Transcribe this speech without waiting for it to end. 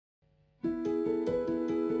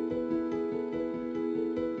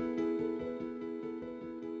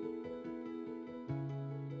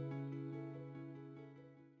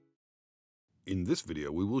In this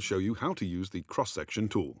video, we will show you how to use the cross-section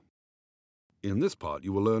tool. In this part,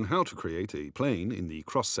 you will learn how to create a plane in the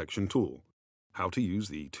cross-section tool, how to use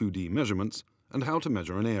the 2D measurements, and how to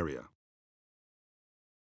measure an area.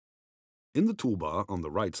 In the toolbar on the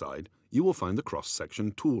right side, you will find the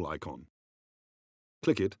cross-section tool icon.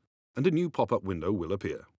 Click it, and a new pop-up window will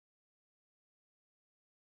appear.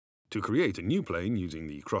 To create a new plane using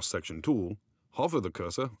the cross-section tool, hover the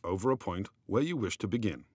cursor over a point where you wish to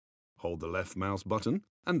begin. Hold the left mouse button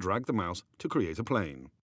and drag the mouse to create a plane.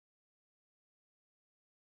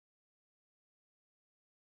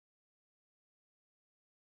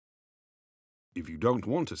 If you don't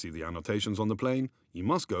want to see the annotations on the plane, you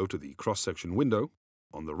must go to the cross-section window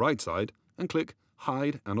on the right side and click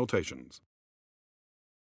Hide Annotations.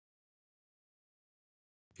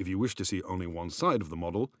 If you wish to see only one side of the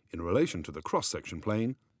model in relation to the cross-section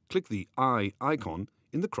plane, click the Eye icon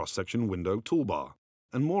in the cross-section window toolbar,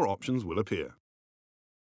 and more options will appear.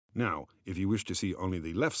 Now, if you wish to see only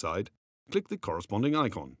the left side, click the corresponding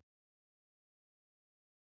icon.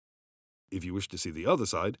 If you wish to see the other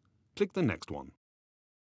side, click the next one.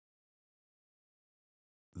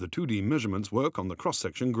 The 2D measurements work on the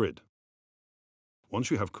cross-section grid.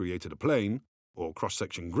 Once you have created a plane, or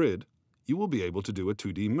cross-section grid, you will be able to do a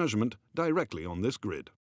 2D measurement directly on this grid.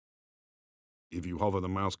 If you hover the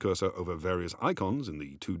mouse cursor over various icons in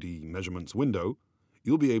the 2D measurements window,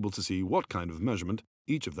 you'll be able to see what kind of measurement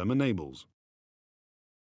each of them enables.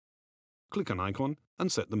 Click an icon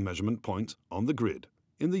and set the measurement points on the grid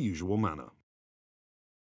in the usual manner.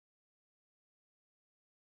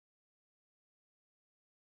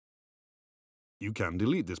 You can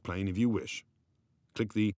delete this plane if you wish.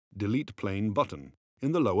 Click the Delete Plane button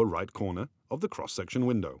in the lower right corner of the cross-section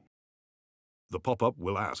window. The pop-up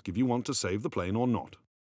will ask if you want to save the plane or not.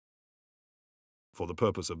 For the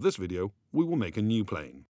purpose of this video, we will make a new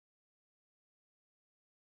plane.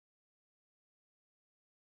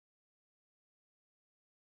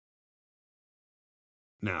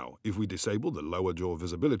 Now, if we disable the lower jaw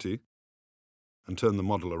visibility and turn the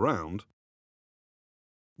model around,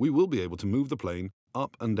 we will be able to move the plane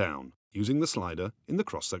up and down using the slider in the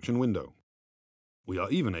cross-section window. We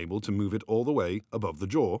are even able to move it all the way above the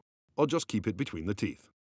jaw or just keep it between the teeth.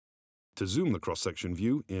 To zoom the cross-section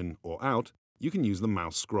view in or out, you can use the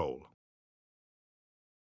mouse scroll.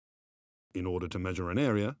 In order to measure an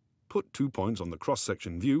area, put 2 points on the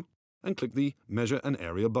cross-section view and click the Measure an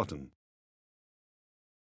Area button.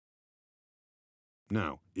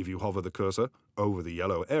 Now, if you hover the cursor over the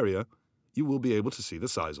yellow area, you will be able to see the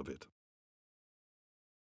size of it.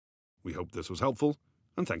 We hope this was helpful,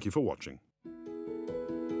 and thank you for watching.